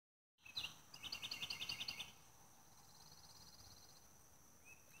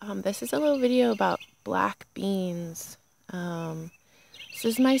This is a little video about black beans. This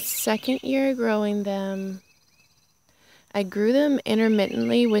is my second year growing them. I grew them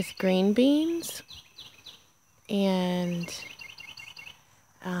intermittently with green beans, and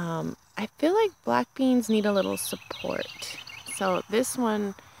I feel like black beans need a little support. So this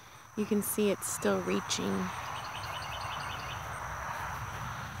one, you can see it's still reaching.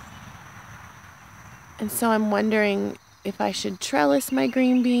 And so I'm wondering if I should trellis my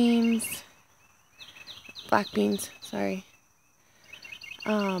green beans. Black beans, sorry.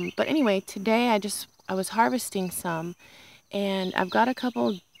 But anyway, today I was harvesting some, and I've got a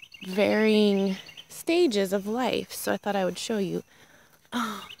couple varying stages of life, so I thought I would show you.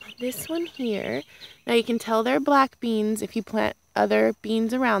 This one here, now you can tell they're black beans if you plant other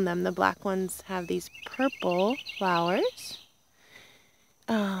beans around them. The black ones have these purple flowers,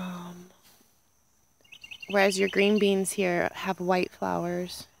 whereas your green beans here have white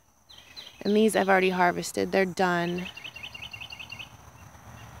flowers. And these I've already harvested, they're done.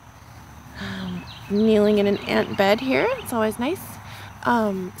 Kneeling in an ant bed here, it's always nice.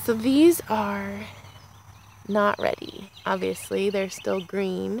 So these are not ready, obviously, they're still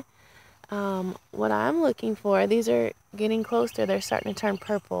green. What I'm looking for, these are getting closer, they're starting to turn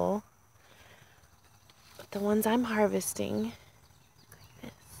purple. But the ones I'm harvesting, like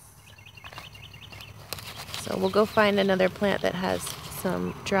this. So we'll go find another plant that has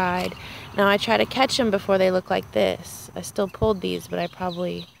some dried. Now I try to catch them before they look like this. I still pulled these, but I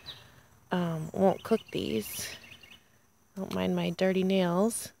probably won't cook these. Don't mind my dirty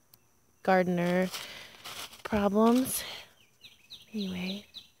nails. Gardener problems. Anyway,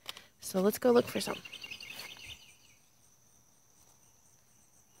 so let's go look for some.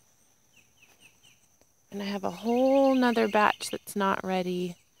 And I have a whole nother batch that's not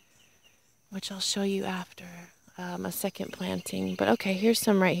ready, which I'll show you after a second planting. But okay, here's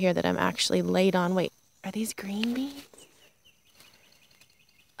some right here that I'm actually late on. Wait, are these green beans?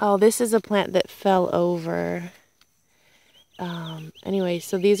 Oh, this is a plant that fell over. Anyway,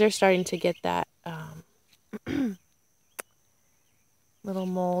 so these are starting to get that little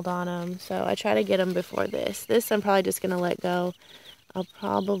mold on them. So I try to get them before this. This I'm probably just going to let go. I'll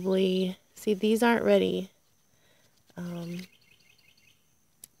probably... See, these aren't ready.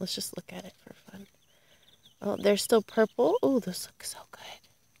 Let's just look at it for fun. Oh, they're still purple. Oh, those look so good.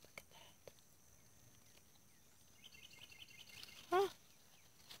 Look at that. Ah.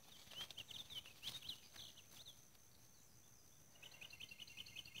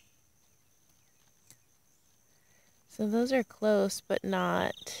 So those are close, but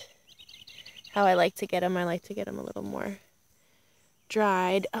not how I like to get them. I like to get them a little more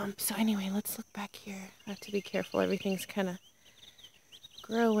dried. So anyway, let's look back here. I have to be careful. Everything's kind of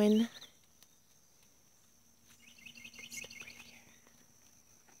growing.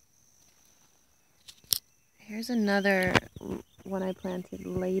 Here's another one I planted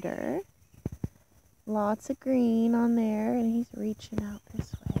later. Lots of green on there, and he's reaching out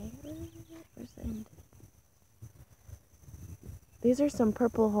this way. Where's the end? These are some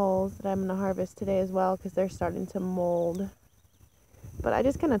purple holes that I'm going to harvest today as well because they're starting to mold. But I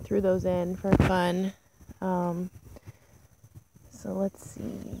just kind of threw those in for fun. So let's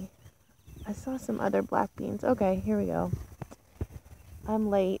see. I saw some other black beans. Okay, here we go. I'm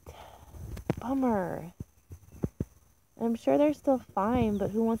late. Bummer. I'm sure they're still fine,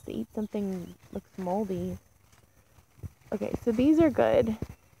 but who wants to eat something that looks moldy? Okay, so these are good.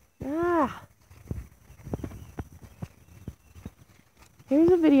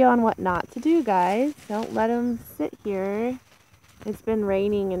 Here's a video on what not to do, guys. Don't let them sit here. It's been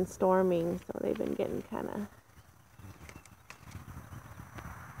raining and storming, so they've been getting kind of...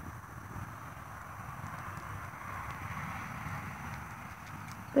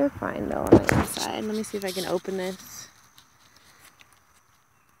 They're fine, though, on the inside. Let me see if I can open this.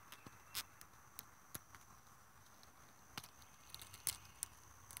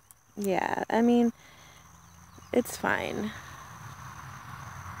 Yeah, I mean, it's fine.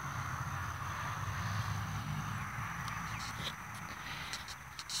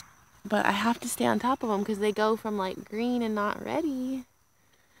 But I have to stay on top of them because they go from like green and not ready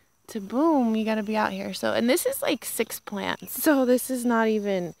to boom, you gotta be out here. So, and this is like 6 plants, so this is not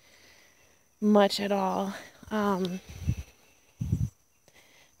even much at all.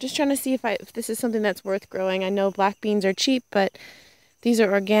 Just trying to see if this is something that's worth growing. I know black beans are cheap, but these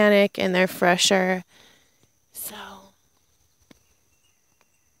are organic and they're fresher. So,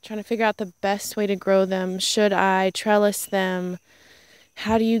 trying to figure out the best way to grow them. Should I trellis them?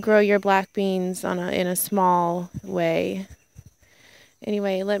 How do you grow your black beans in a small way?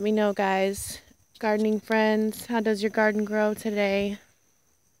 Anyway, let me know, guys. Gardening friends, how does your garden grow today?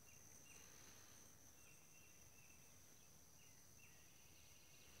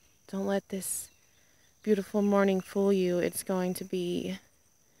 Don't let this beautiful morning fool you. It's going to be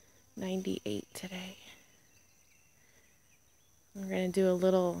 98 today. We're going to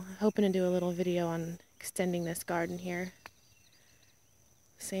do hoping to do a little video on extending this garden here.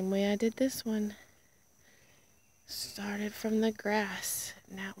 Same way I did this one. Started from the grass,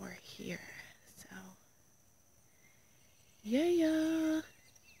 now we're here. So, yeah.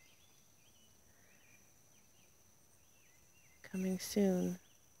 Coming soon.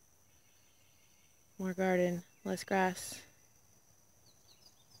 More garden, less grass.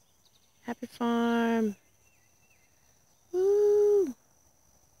 Happy farm. Woo!